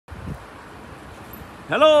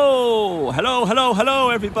Hello, hello, hello, hello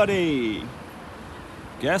everybody.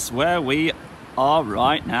 Guess where we are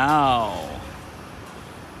right now?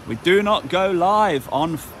 We do not go live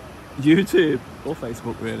on YouTube or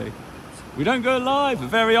Facebook really. We don't go live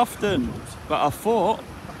very often, but I thought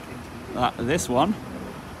that this one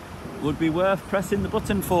would be worth pressing the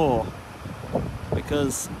button for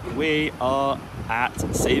because we are at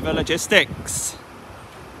CEVA Logistics.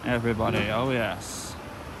 Everybody, oh yes.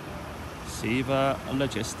 CEVA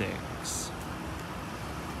Logistics.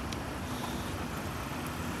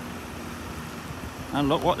 And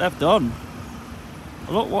look what they've done.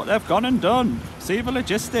 Look what they've gone and done. CEVA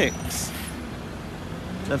Logistics.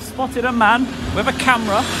 They've spotted a man with a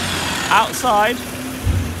camera outside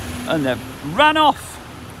and they've ran off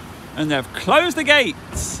and they've closed the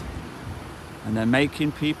gates and they're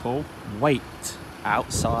making people wait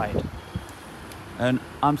outside. And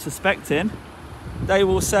I'm suspecting they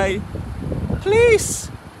will say,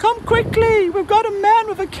 "Police, come quickly, we've got a man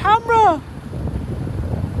with a camera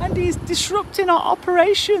and he's disrupting our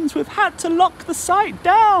operations, we've had to lock the site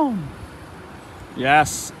down."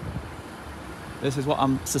 Yes, this is what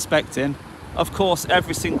I'm suspecting. Of course,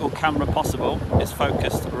 every single camera possible is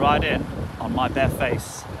focused right in on my bare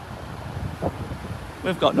face.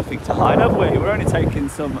 We've got nothing to hide, have we? We're only taking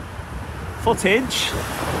some footage.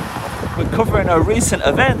 We're covering a recent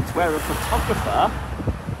event where a photographer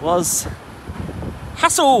was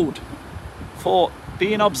hassled for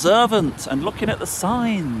being observant and looking at the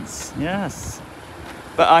signs. Yes.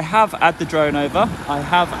 But I have had the drone over. I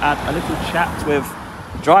have had a little chat with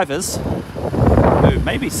drivers who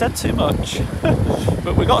maybe said too much.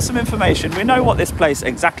 But we got some information. We know what this place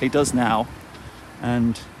exactly does now.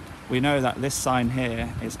 And we know that this sign here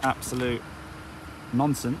is absolute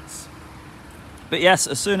nonsense. But yes,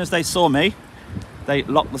 as soon as they saw me, they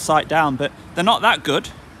locked the site down. But they're not that good.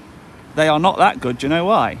 They are not that good. Do you know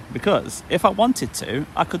why? Because if I wanted to,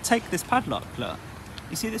 I could take this padlock. Look,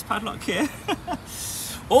 you see this padlock here?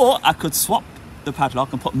 Or I could swap the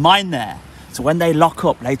padlock and put mine there. So when they lock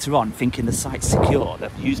up later on, thinking the site's secure,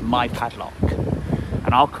 they've used my padlock.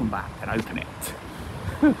 And I'll come back and open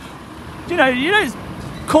it. You don't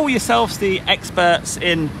call yourselves the experts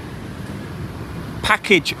in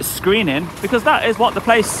package screening, because that is what the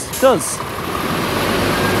place does.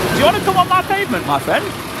 Do you want to come on my pavement, my friend?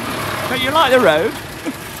 Don't you like the road?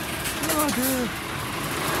 Oh, dear.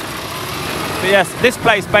 But yes, this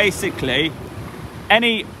place basically,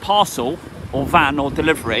 any parcel or van or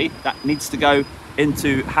delivery that needs to go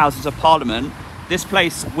into Houses of Parliament, this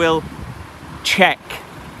place will check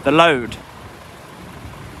the load.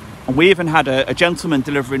 And we even had a gentleman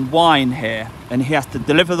delivering wine here, and he has to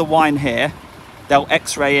deliver the wine here. They'll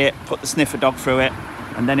x-ray it, put the sniffer dog through it,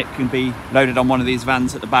 and then it can be loaded on one of these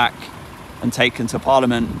vans at the back and taken to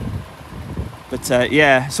Parliament. But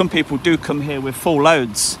yeah, some people do come here with full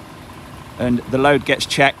loads and the load gets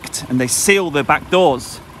checked and they seal the back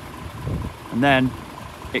doors and then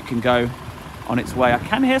it can go on its way. I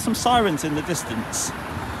can hear some sirens in the distance.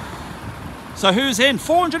 So who's in?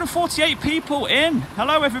 448 people in.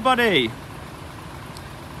 Hello everybody.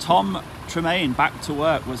 Tom Tremaine, back to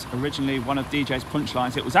work, was originally one of DJ's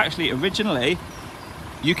punchlines. It was actually originally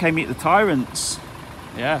UK Meet the Tyrants.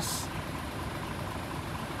 Yes.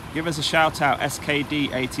 Give us a shout out,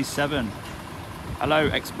 SKD87. Hello,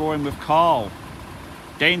 Exploring with Carl.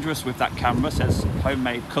 Dangerous with that camera, says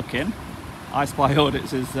Homemade Cooking. I Spy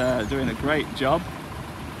Audits is doing a great job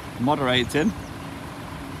moderating.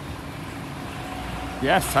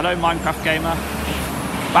 Yes, hello Minecraft Gamer.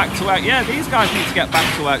 Back to work. Yeah, these guys need to get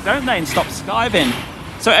back to work, don't they, and stop skiving.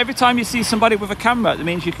 So every time you see somebody with a camera, that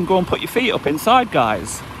means you can go and put your feet up inside,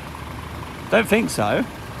 guys. Don't think so.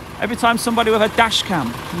 Every time somebody with a dash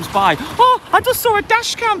cam comes by, "Oh, I just saw a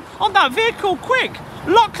dash cam on that vehicle, quick,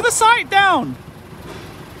 lock the site down."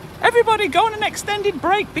 Everybody go on an extended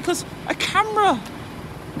break because a camera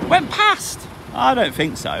went past. I don't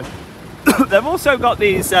think so. They've also got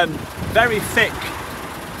these very thick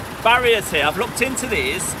barriers here. I've looked into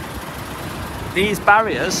these. These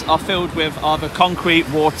barriers are filled with either concrete,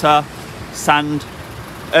 water, sand,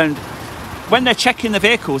 and when they're checking the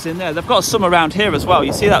vehicles in there, they've got some around here as well.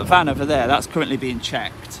 You see that van over there? That's currently being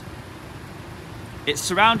checked. It's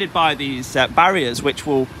surrounded by these barriers which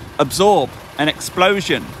will absorb an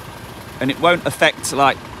explosion and it won't affect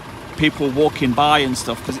like people walking by and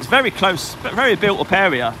stuff because it's very close, but very built up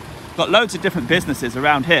area. Got loads of different businesses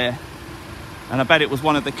around here. And I bet it was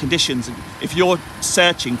one of the conditions. If you're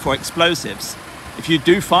searching for explosives, if you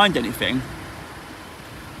do find anything,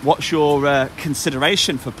 what's your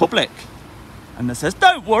consideration for public? And they says,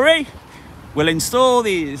 don't worry, we'll install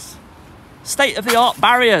these state-of-the-art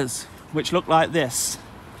barriers which look like this.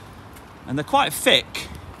 And they're quite thick.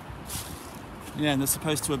 Yeah, and they're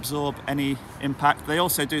supposed to absorb any impact. They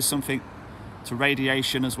also do something to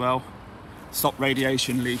radiation as well. Stop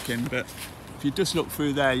radiation leaking, but if you just look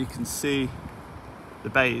through there, you can see the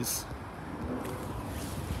bays.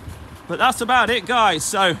 But that's about it, guys.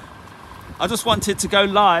 So I just wanted to go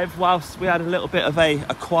live whilst we had a little bit of a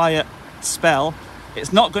quiet spell.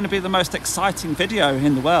 It's not going to be the most exciting video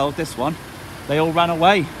in the world, this one. They all ran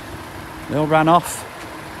away. They all ran off.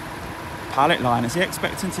 Pallet line, is he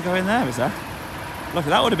expecting to go in there, is there? Look,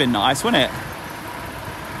 that would have been nice, wouldn't it?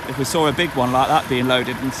 If we saw a big one like that being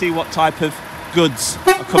loaded and see what type of goods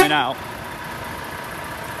are coming out.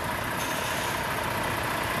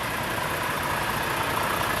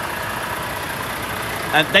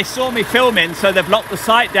 And they saw me filming, so they've locked the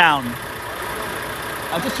site down.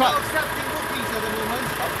 I'm just trying.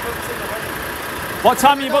 What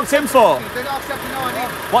time are you booked in for?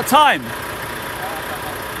 What time?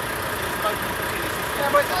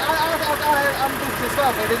 Yeah, but I'm booked as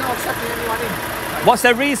well, but they're not accepting anyone in. What's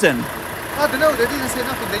their reason? I don't know, they didn't say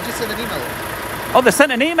nothing, they just sent an email. Oh, they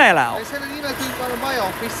sent an email out? They sent an email to one of my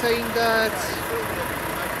office saying that...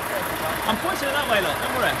 I'm pointing it that way, look,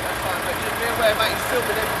 don't worry. That's fine, but you're aware, mate, you're still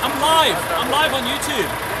with everything. I'm live on YouTube.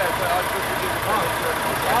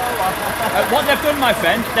 What they've done, my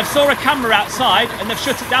friend, they've saw a camera outside and they've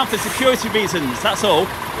shut it down for security reasons, that's all.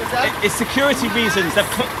 What's that? It's security reasons, they've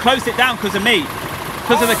closed it down because of me.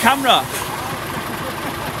 Because of the camera.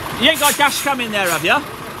 You ain't got a dash cam in there, have you?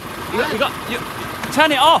 You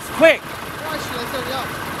turn it off, quick. Why should I turn it off?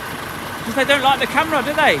 Because they don't like the camera,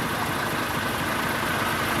 do they?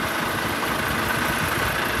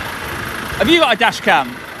 Have you got a dash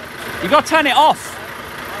cam? You got to turn it off.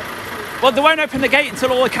 Well, they won't open the gate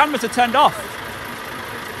until all the cameras are turned off.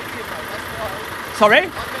 Sorry?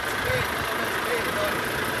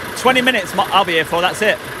 20 minutes I'll be here for, that's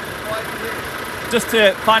it. Just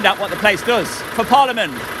to find out what the place does. For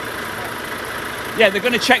Parliament. Yeah, they're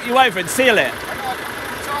going to check you over and seal it.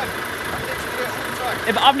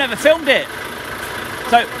 Yeah, but I've never filmed it.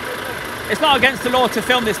 So, it's not against the law to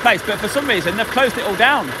film this place, but for some reason they've closed it all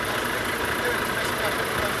down.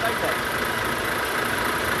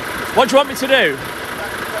 What do you want me to do?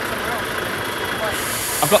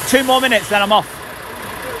 I've got 2 more minutes, then I'm off.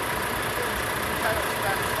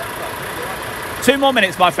 2 more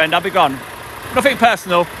minutes, my friend, I'll be gone. Nothing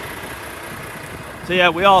personal. So yeah,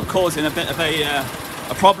 we are causing a bit of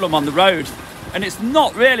a problem on the road. And it's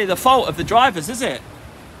not really the fault of the drivers, is it?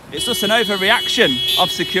 It's just an overreaction of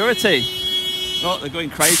security. Oh, they're going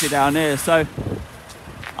crazy down here. So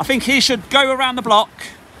I think he should go around the block.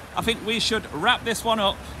 I think we should wrap this one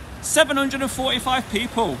up. 745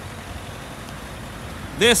 people.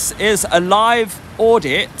 This is a live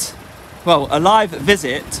audit, well, a live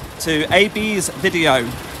visit to AB's video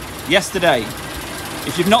yesterday.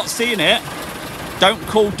 If you've not seen it, don't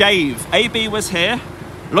call Dave. AB was here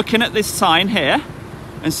looking at this sign here,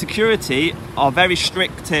 and security are very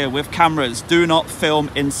strict here with cameras. Do not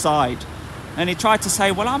film inside. And he tried to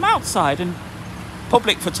say, well, I'm outside and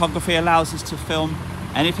public photography allows us to film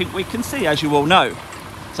anything we can see, as you all know.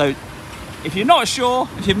 So if you're not sure,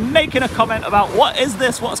 if you're making a comment about what is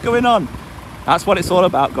this, what's going on, that's what it's all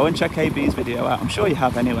about. Go and check AB's video out. I'm sure you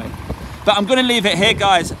have anyway. But I'm going to leave it here,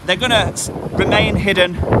 guys. They're going to remain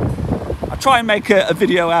hidden. I'll try and make a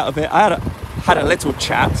video out of it. I had a little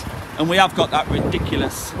chat, and we have got that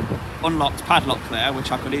ridiculous unlocked padlock there,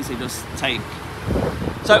 which I could easily just take.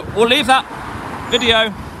 So we'll leave that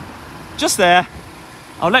video just there.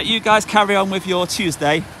 I'll let you guys carry on with your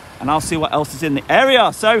Tuesday, and I'll see what else is in the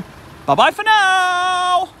area. So bye-bye for now.